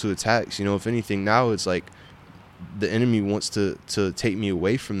vulnerable to attacks. You know, if anything, now it's like the enemy wants to take me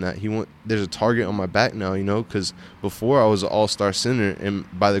away from that. There's a target on my back now, you know, because before I was an all-star sinner, and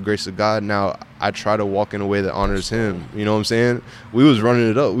by the grace of God, now I try to walk in a way that honors him. You know what I'm saying? We was running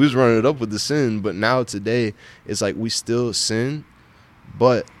it up with the sin, but now today it's like we still sin,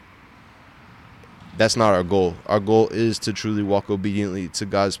 but that's not our goal. Our goal is to truly walk obediently to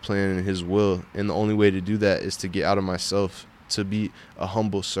God's plan and his will. And the only way to do that is to get out of myself, to be a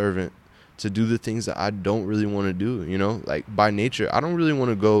humble servant, to do the things that I don't really want to do, you know, like by nature. I don't really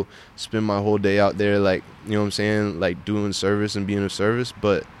want to go spend my whole day out there, like, you know what I'm saying, like doing service and being of service,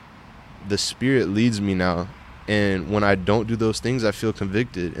 but the Spirit leads me now. And when I don't do those things, I feel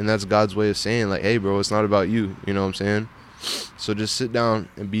convicted. And that's God's way of saying, like, hey, bro, it's not about you. You know what I'm saying? So just sit down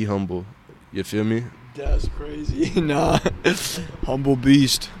and be humble. You feel me? That's crazy. Nah. Humble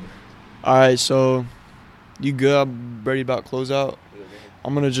beast. All right, so you good? I'm ready about close out.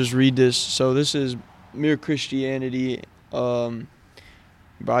 I'm going to just read this. So this is Mere Christianity. But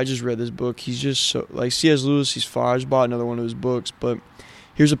I just read this book. He's just so, like, C.S. Lewis, he's fire. I just bought another one of his books. But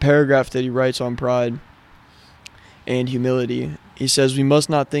here's a paragraph that he writes on pride and humility. He says, we must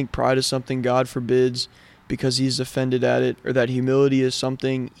not think pride is something God forbids because he is offended at it, or that humility is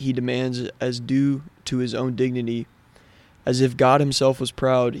something he demands as due to his own dignity. As if God himself was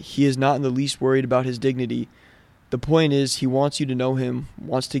proud, he is not in the least worried about his dignity. The point is, he wants you to know him,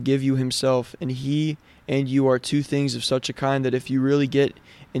 wants to give you himself, and he and you are two things of such a kind that if you really get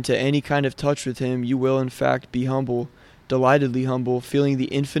into any kind of touch with him, you will in fact be humble, delightedly humble, feeling the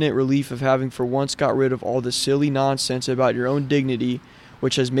infinite relief of having for once got rid of all the silly nonsense about your own dignity,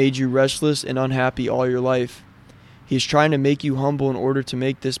 which has made you restless and unhappy all your life. He is trying to make you humble in order to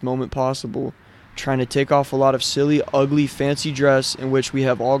make this moment possible, trying to take off a lot of silly, ugly, fancy dress in which we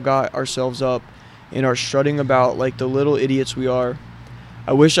have all got ourselves up and are strutting about like the little idiots we are.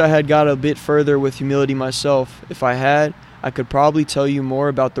 I wish I had got a bit further with humility myself. If I had, I could probably tell you more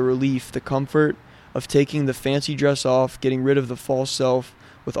about the relief, the comfort of taking the fancy dress off, getting rid of the false self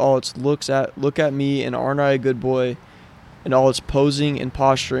with all its look at me and aren't I a good boy, and all its posing and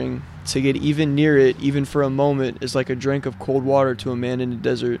posturing. To get even near it, even for a moment, is like a drink of cold water to a man in the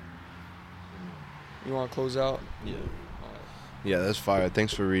desert. You want to close out? Yeah. Yeah, that's fire.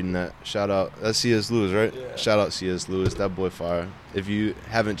 Thanks for reading that. Shout out. That's C.S. Lewis, right? Yeah. Shout out C.S. Lewis. That boy fire. If you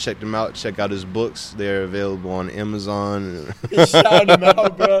haven't checked him out, check out his books. They're available on Amazon. Shout him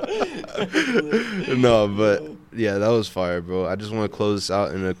out, bro. No, but yeah, that was fire, bro. I just want to close this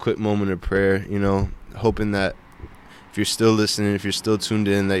out in a quick moment of prayer, you know, hoping that if you're still listening, if you're still tuned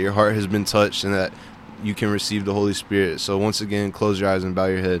in, that your heart has been touched and that you can receive the Holy Spirit. So once again, close your eyes and bow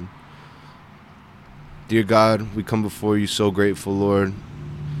your head. Dear God, we come before you so grateful, Lord.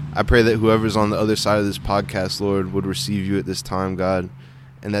 I pray that whoever's on the other side of this podcast, Lord, would receive you at this time, God,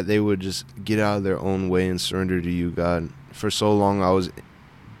 and that they would just get out of their own way and surrender to you, God. For so long, I was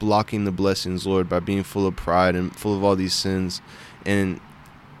blocking the blessings, Lord, by being full of pride and full of all these sins. And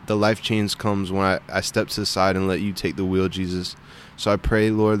the life change comes when I step to the side and let you take the wheel, Jesus. So I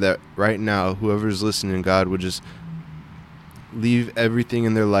pray, Lord, that right now, whoever's listening, God, would just leave everything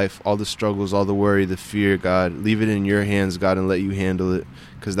in their life, all the struggles, all the worry, the fear, God. Leave it in your hands, God, and let you handle it,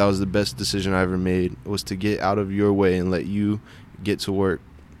 because that was the best decision I ever made, was to get out of your way and let you get to work.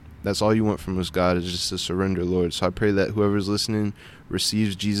 That's all you want from us, God, is just to surrender, Lord. So I pray that whoever's listening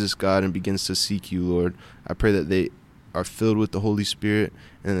receives Jesus, God, and begins to seek you, Lord. I pray that they are filled with the Holy Spirit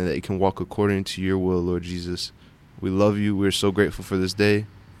and that they can walk according to your will, Lord Jesus. We love you. We're so grateful for this day.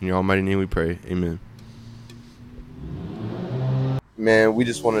 In your almighty name we pray. Amen. Man, we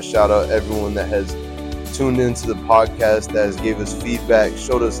just want to shout out everyone that has tuned into the podcast, that has gave us feedback,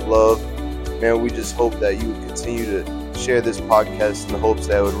 showed us love. Man, we just hope that you would continue to share this podcast in the hopes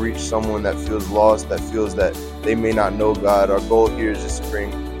that it would reach someone that feels lost, that feels that they may not know God. Our goal here is just to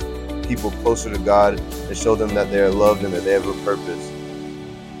bring people closer to God and show them that they are loved and that they have a purpose.